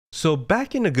So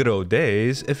back in the good old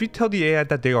days, if you tell the AI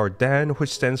that they are Dan,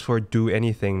 which stands for do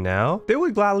anything now, they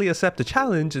would gladly accept the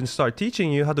challenge and start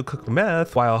teaching you how to cook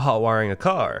meth while hotwiring a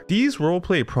car. These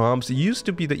roleplay prompts used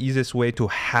to be the easiest way to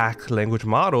hack language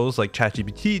models like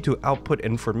ChatGPT to output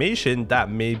information that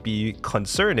may be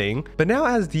concerning, but now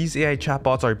as these AI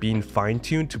chatbots are being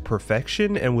fine-tuned to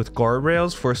perfection and with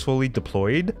guardrails forcefully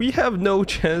deployed, we have no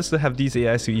chance to have these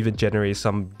AIs to even generate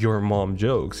some your mom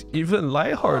jokes, even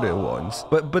lighthearted ones.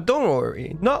 But don't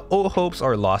worry, not all hopes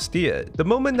are lost yet. The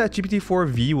moment that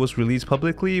GPT-4v was released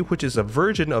publicly, which is a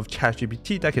version of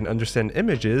ChatGPT that can understand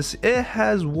images, it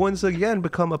has once again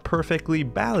become a perfectly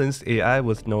balanced AI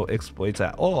with no exploits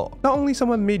at all. Not only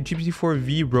someone made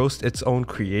GPT-4v roast its own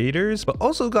creators, but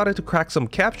also got it to crack some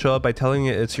CAPTCHA by telling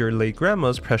it it's your late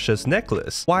grandma's precious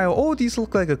necklace. While all these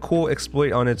look like a cool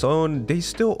exploit on its own, they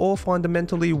still all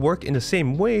fundamentally work in the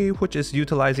same way, which is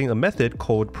utilizing a method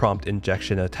called prompt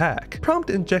injection attack. Prompt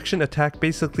injection attack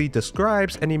basically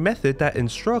describes any method that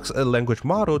instructs a language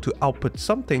model to output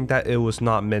something that it was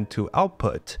not meant to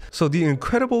output. So the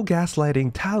incredible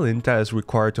gaslighting talent that is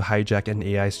required to hijack an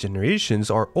AI's generations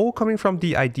are all coming from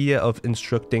the idea of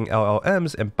instructing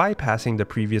LLMs and bypassing the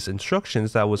previous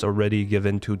instructions that was already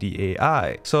given to the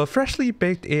AI. So a freshly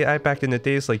baked AI back in the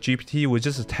days like GPT was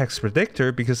just a text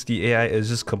predictor because the AI is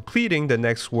just completing the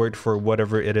next word for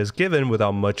whatever it is given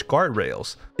without much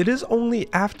guardrails. It is only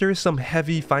after some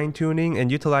heavy fine-tuning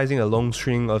and utilizing a long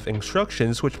string of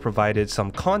instructions which provided some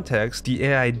context, the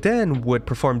AI then would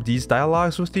perform these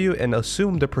dialogues with you and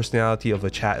assume the personality of a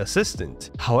chat assistant.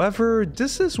 However,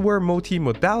 this is where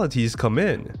multi-modalities come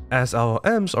in, as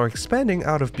LLMs are expanding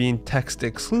out of being text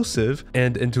exclusive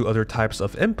and into other types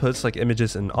of inputs like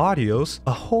images and audios.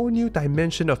 A whole new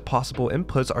dimension of possible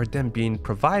inputs are then being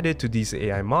provided to these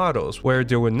AI models, where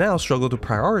they will now struggle to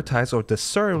prioritize or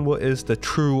discern what is the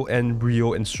true and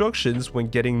real instructions when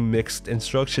getting mixed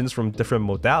instructions from different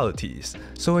modalities.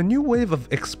 So a new wave of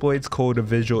exploits called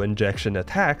visual injection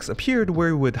attacks appeared where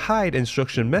it would hide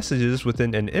instruction messages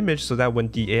within an image so that when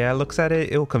the AI looks at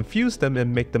it, it'll confuse them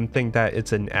and make them think that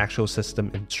it's an actual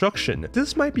system instruction.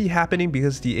 This might be happening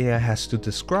because the AI has to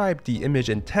describe the image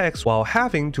in text while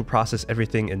having to process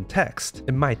everything in text.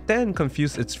 It might then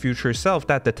confuse its future self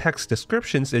that the text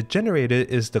descriptions it generated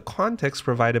is the context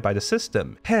provided by the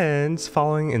system, hence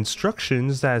following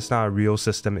instructions that is not a real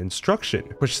system instruction,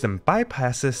 which then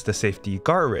bypasses the safety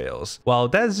guardrails. While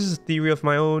that is just a theory of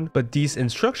my own, but these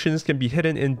instructions can be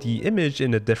hidden in the image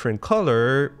in a different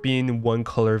color, being one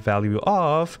color value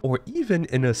off, or even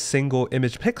in a single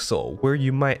image pixel, where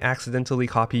you might accidentally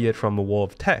copy it from a wall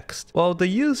of text. While the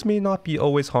use may not be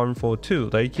always harmful too,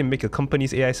 like you can make a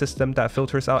company's AI system that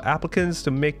filters out applicants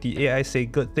to make the AI say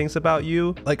good things about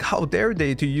you. Like, how dare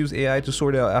they to use AI to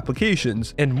sort out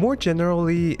applications? And more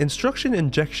generally, instruction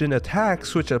injection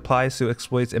attacks, which applies to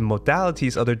exploits in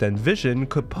modalities other than vision,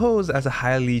 could pose as a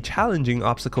highly challenging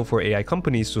obstacle for AI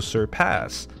companies to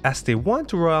surpass. As they want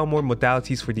to roll out more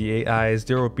modalities for the AIs,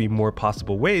 there will be more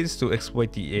possible ways to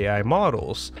exploit the AI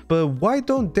models. But why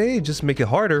don't they just make it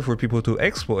harder for people to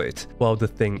exploit? Well, the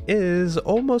thing is,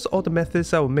 almost all the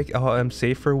methods that will make LLM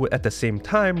safer would at the same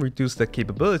time reduce the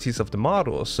capabilities of the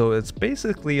model, so it's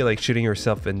basically like shooting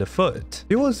yourself in the foot.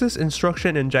 There was this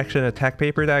instruction injection attack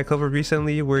paper that I covered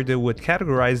recently where they would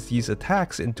categorize these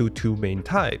attacks into two main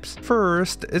types.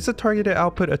 First, it's a targeted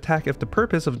output attack if the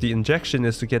purpose of the injection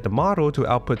is to get the model to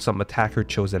output some attacker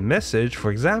chosen message,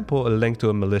 for example, a link to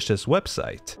a malicious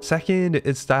website. Second,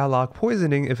 it's dialogue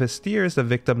poisoning if it steers the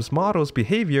victim's model's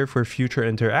behavior for future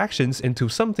interactions into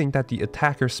something that the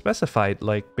attacker specified,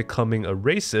 like becoming a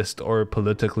racist or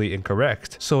politically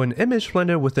incorrect. So an image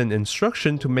blended with an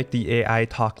instruction to make the AI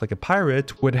talk like a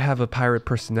pirate would have a pirate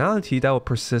personality that will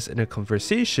persist in a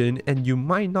conversation, and you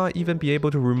might not even be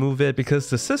able to remove it because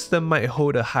the system might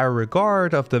hold a higher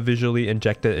regard of the visually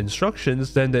injected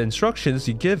instructions than the instructions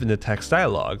you give in the text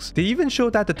dialogues. They even show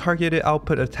that the targeted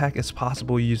output attack is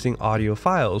possible using audio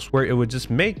files, where it would just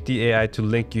make the AI to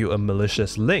link you a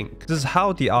malicious link. This is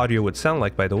how the audio would sound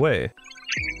like, by the way.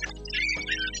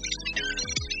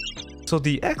 So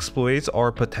the exploits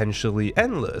are potentially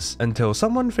endless until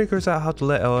someone figures out how to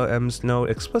let LLMs know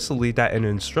explicitly that an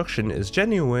instruction is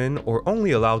genuine or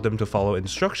only allow them to follow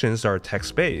instructions that are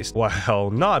text-based,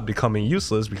 while not becoming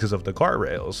useless because of the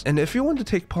guardrails. And if you want to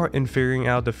take part in figuring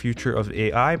out the future of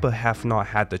AI but have not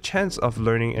had the chance of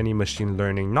learning any machine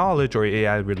learning knowledge or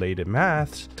AI related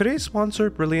maths, today's sponsor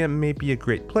Brilliant may be a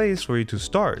great place for you to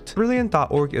start.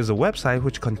 Brilliant.org is a website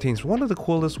which contains one of the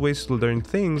coolest ways to learn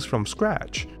things from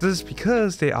scratch. This is because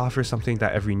because they offer something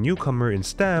that every newcomer in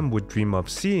STEM would dream of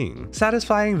seeing: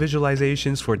 satisfying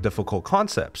visualizations for difficult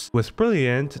concepts. With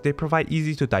Brilliant, they provide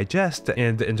easy to digest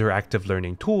and interactive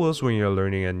learning tools when you're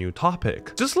learning a new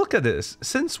topic. Just look at this.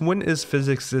 Since when is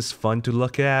physics this fun to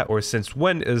look at, or since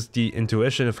when is the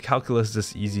intuition of calculus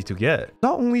this easy to get?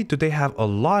 Not only do they have a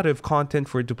lot of content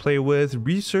for you to play with,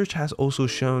 research has also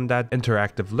shown that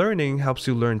interactive learning helps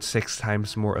you learn 6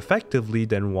 times more effectively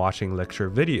than watching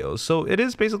lecture videos, so it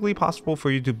is basically possible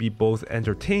for you to be both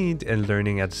entertained and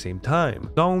learning at the same time.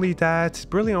 Not only that,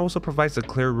 Brilliant also provides a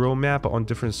clear roadmap on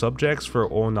different subjects for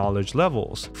all knowledge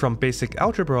levels, from basic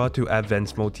algebra to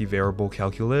advanced multivariable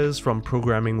calculus, from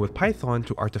programming with Python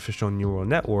to artificial neural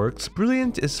networks.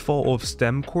 Brilliant is full of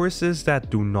STEM courses that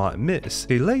do not miss.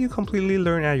 They let you completely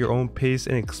learn at your own pace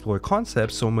and explore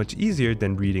concepts so much easier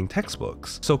than reading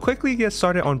textbooks. So quickly get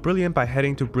started on Brilliant by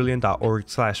heading to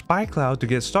brilliant.org/buycloud to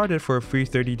get started for a free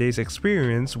 30 days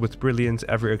experience with Brilliant's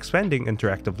ever-expanding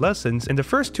interactive lessons, and the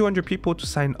first 200 people to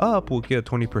sign up will get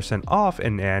 20% off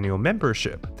an annual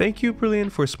membership. Thank you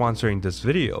Brilliant for sponsoring this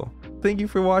video. Thank you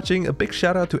for watching. A big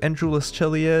shout out to Andrew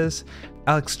Lescelius,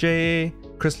 Alex J,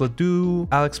 Chris LeDoux,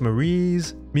 Alex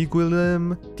Maurice,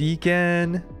 Miguilim,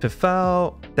 Deagan,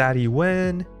 FiFaŁ, Daddy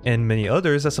Wen, and many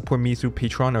others that support me through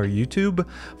Patreon or YouTube.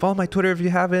 Follow my Twitter if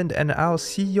you haven't, and I'll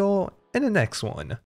see y'all in the next one.